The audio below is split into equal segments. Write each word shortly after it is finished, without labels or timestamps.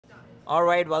All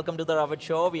right, welcome to the Robert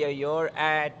Show. We are here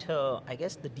at, I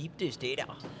guess, the Deep Dish Data.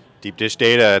 Deep Dish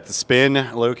Data at the Spin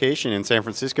location in San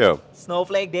Francisco.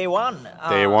 Snowflake Day 1.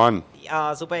 Day 1.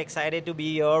 Super excited to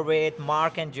be here with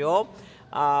Mark and Joe.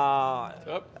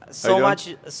 What's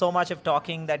So much of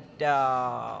talking that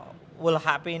will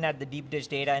happen at the Deep Dish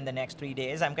Data in the next 3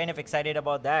 days. I'm kind of excited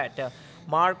about that.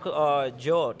 Mark,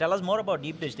 Joe, tell us more about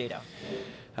Deep Dish Data.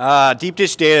 Deep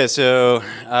Dish Data. So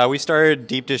we started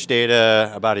Deep Dish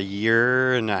Data about a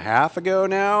year and a half ago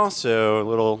now. So a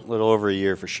little over a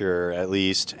year for sure, at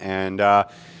least. And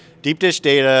Deep Dish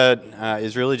Data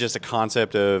is really just a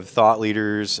concept of thought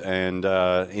leaders and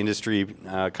industry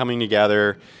coming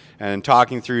together and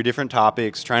talking through different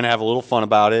topics, trying to have a little fun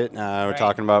about it. We're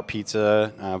talking about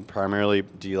pizza, primarily.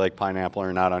 Do you like pineapple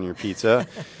or not on your pizza?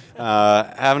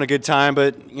 Having a good time,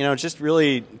 but just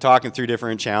really talking through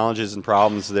different challenges and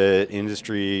problems that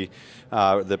industry,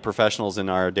 the professionals in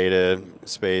our data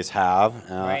space have,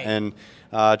 and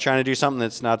trying to do something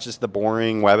that's not just the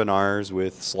boring webinars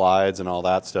with slides and all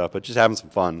that stuff, but just having some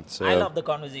fun. So I love the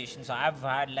conversation. So I've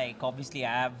had, obviously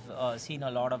I have seen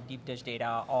a lot of Deep Dish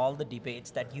Data, all the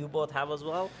debates that you both have as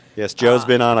well. Yes, Joe's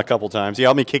been on a couple times. He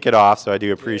helped me kick it off, so I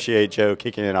do appreciate Joe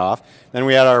kicking it off. Then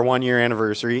we had our 1-year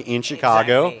anniversary in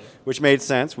Chicago, which made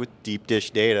sense with Deep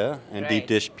Dish Data and Deep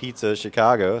Dish Pizza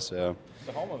Chicago. So it's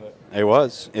the home of it. It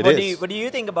was. What do you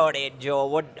think about it,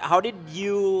 Joe? How did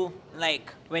you,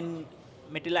 when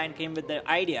Matillion came with the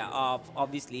idea of,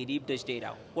 obviously, Deep Dish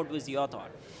Data, what was your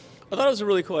thought? I thought it was a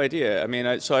really cool idea. I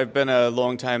mean, so I've been a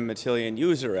long-time Matillion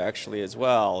user, actually, as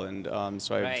well. And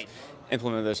so I've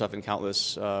implemented their stuff in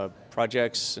countless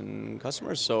projects and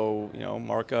customers. So,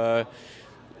 Mark asked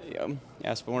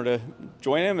if I wanted to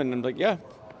join him, and I'm like, yeah.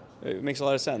 It makes a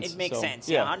lot of sense. It makes sense,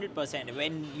 yeah, 100%.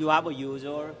 When you have a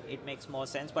user, it makes more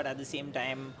sense. But at the same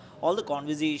time, all the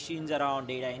conversations around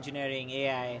data engineering,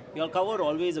 AI, you'll cover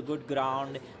always a good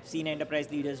ground. I've seen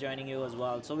enterprise leaders joining you as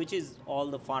well, so which is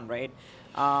all the fun, right?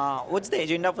 What's the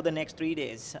agenda for the next 3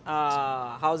 days?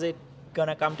 How's it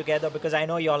gonna come together? Because I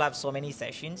know you all have so many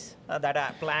sessions that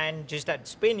are planned just at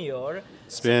Spin here.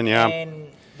 Spin, yeah. And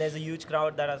there's a huge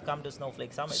crowd that has come to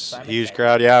Snowflake Summit. So huge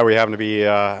crowd, yeah. We happen to be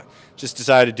just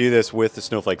decided to do this with the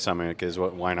Snowflake Summit because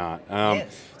why not?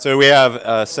 So we have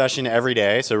a session every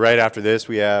day. So right after this,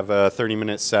 we have a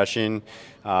 30-minute session.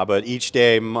 But each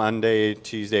day, Monday,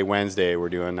 Tuesday, Wednesday, we're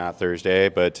doing that Thursday.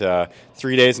 But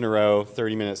 3 days in a row,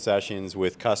 30-minute sessions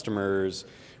with customers,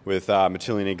 with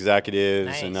Matillion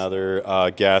executives and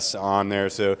other guests on there.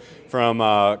 So from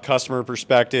a customer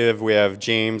perspective, we have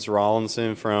James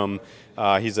Rawlinson from,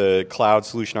 he's a cloud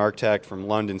solution architect from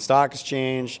London Stock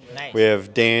Exchange. We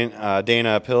have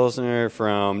Dana Pilsner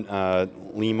from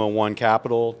Lima One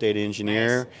Capital, data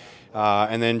engineer.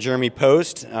 And then Jeremy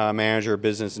Post, manager of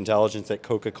business intelligence at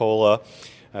Coca-Cola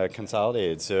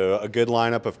Consolidated. So a good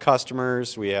lineup of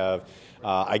customers. We have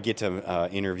I get to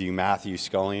interview Matthew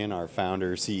Scullion, our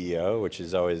founder, CEO, which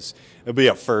is always, it'll be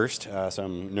a first, so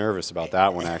I'm nervous about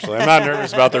that one, actually. I'm not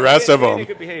nervous about the rest of them.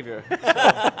 Good behavior.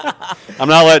 I'm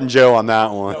not letting Joe on that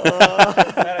one.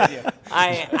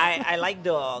 I like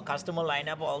the customer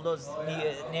lineup. All those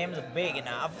names are big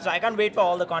enough. So I can't wait for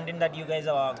all the content that you guys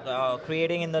are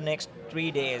creating in the next 3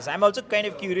 days. I'm also kind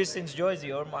of curious, since Joe is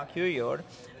here, Mark, you're here.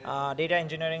 Data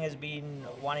engineering has been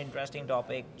one interesting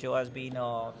topic. Joe has been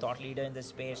a thought leader in this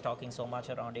space, talking so much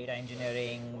around data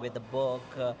engineering with the book.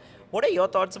 What are your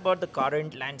thoughts about the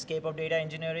current landscape of data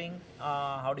engineering?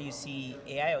 How do you see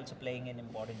AI also playing an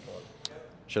important role?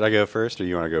 Should I go first, or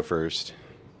you want to go first?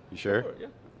 You sure? Yeah.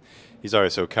 He's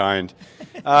always so kind.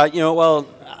 Well,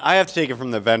 I have to take it from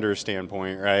the vendor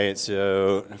standpoint, right?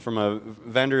 So from a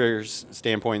vendor's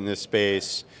standpoint in this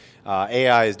space,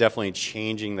 AI is definitely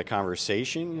changing the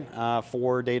conversation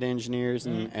for data engineers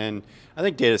and I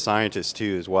think data scientists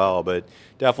too as well, but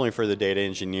definitely for the data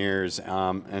engineers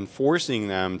and forcing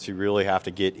them to really have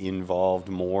to get involved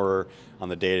more on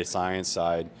the data science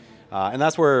side. And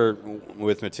that's where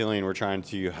with Matillion we're trying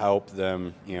to help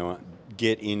them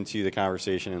get into the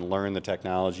conversation and learn the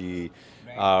technology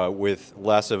with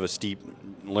less of a steep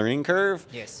learning curve.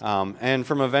 Yes. And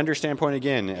from a vendor standpoint,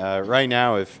 again, right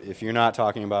now, if you're not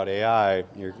talking about AI,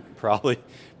 you're probably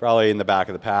in the back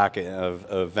of the pack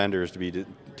of vendors to be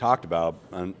talked about.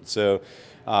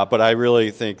 But I really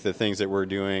think the things that we're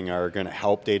doing are going to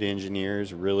help data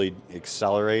engineers really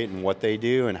accelerate in what they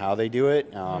do and how they do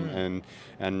it,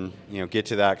 and get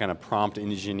to that kind of prompt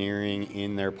engineering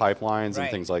in their pipelines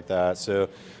and things like that. So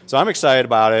I'm excited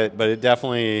about it, but it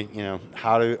definitely,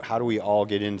 how do we all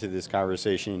get into this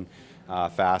conversation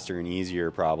faster and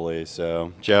easier, probably.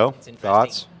 So Joe,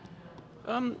 thoughts?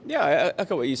 Yeah, I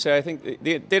echo what you say. I think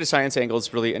the data science angle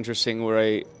is really interesting, where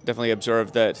I definitely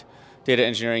observed that data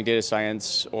engineering, data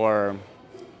science are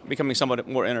becoming somewhat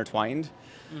more intertwined.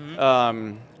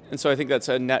 And so I think that's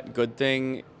a net good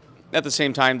thing. At the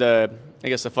same time, I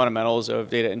guess the fundamentals of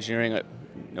data engineering,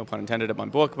 no pun intended in my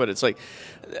book, but it's like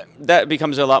that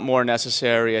becomes a lot more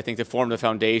necessary, I think, to form the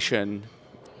foundation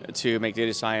to make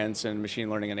data science and machine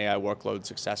learning and AI workloads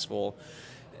successful.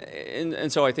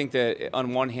 And so I think that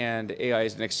on one hand, AI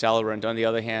is an accelerant. On the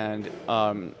other hand,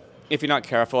 if you're not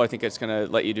careful, I think it's going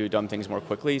to let you do dumb things more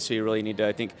quickly. So you really need to,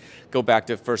 I think, go back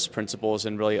to first principles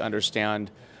and really understand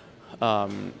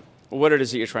what it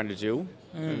is that you're trying to do.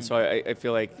 And so I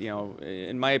feel like,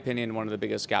 in my opinion, one of the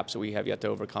biggest gaps that we have yet to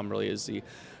overcome really is the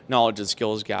knowledge and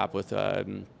skills gap with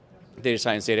data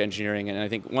science, data engineering. And I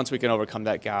think once we can overcome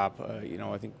that gap,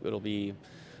 I think it'll be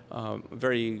a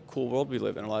very cool world we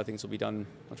live in. A lot of things will be done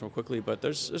much more quickly, but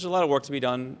there's a lot of work to be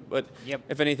done. But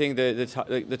if anything,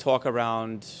 the talk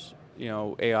around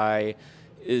AI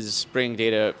is bringing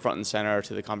data front and center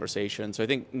to the conversation. So I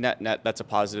think net that's a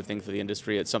positive thing for the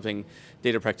industry. It's something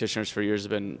data practitioners for years have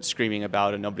been screaming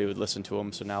about, and nobody would listen to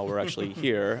them. So now we're actually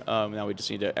here. Now we just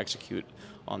need to execute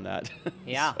on that.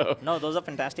 Yeah, no, those are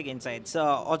fantastic insights.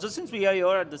 Also, since we are here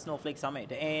at the Snowflake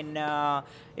Summit, and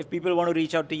if people want to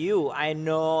reach out to you, I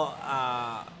know,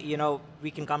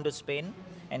 we can come to Spain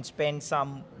and spend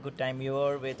some good time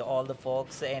here with all the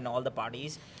folks and all the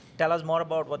parties. Tell us more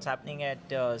about what's happening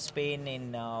at Spain,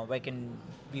 and where can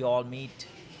we all meet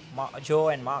Joe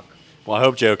and Mark? Well, I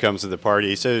hope Joe comes to the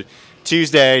party. So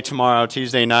tomorrow,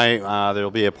 Tuesday night, there'll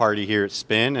be a party here at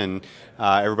Spin, and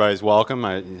everybody's welcome.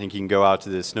 I think you can go out to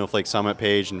the Snowflake Summit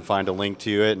page and find a link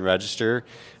to it and register.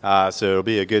 So it'll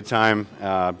be a good time.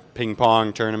 Ping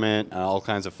pong tournament, all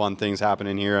kinds of fun things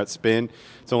happening here at Spin.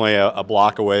 It's only a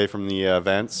block away from the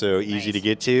event, so easy to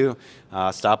get to.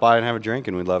 Stop by and have a drink,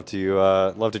 and we'd love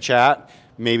to chat.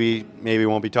 Maybe we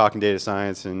won't be talking data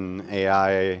science and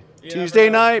AI Tuesday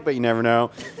night, but you never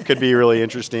know. Could be really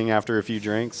interesting after a few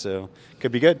drinks, so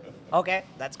could be good. Okay,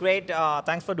 that's great.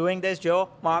 Thanks for doing this, Joe.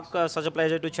 Mark, such a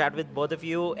pleasure to chat with both of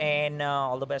you, and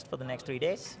all the best for the next 3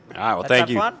 days. All right, well, thank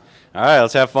you. All right,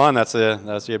 let's have fun. That's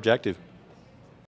the objective.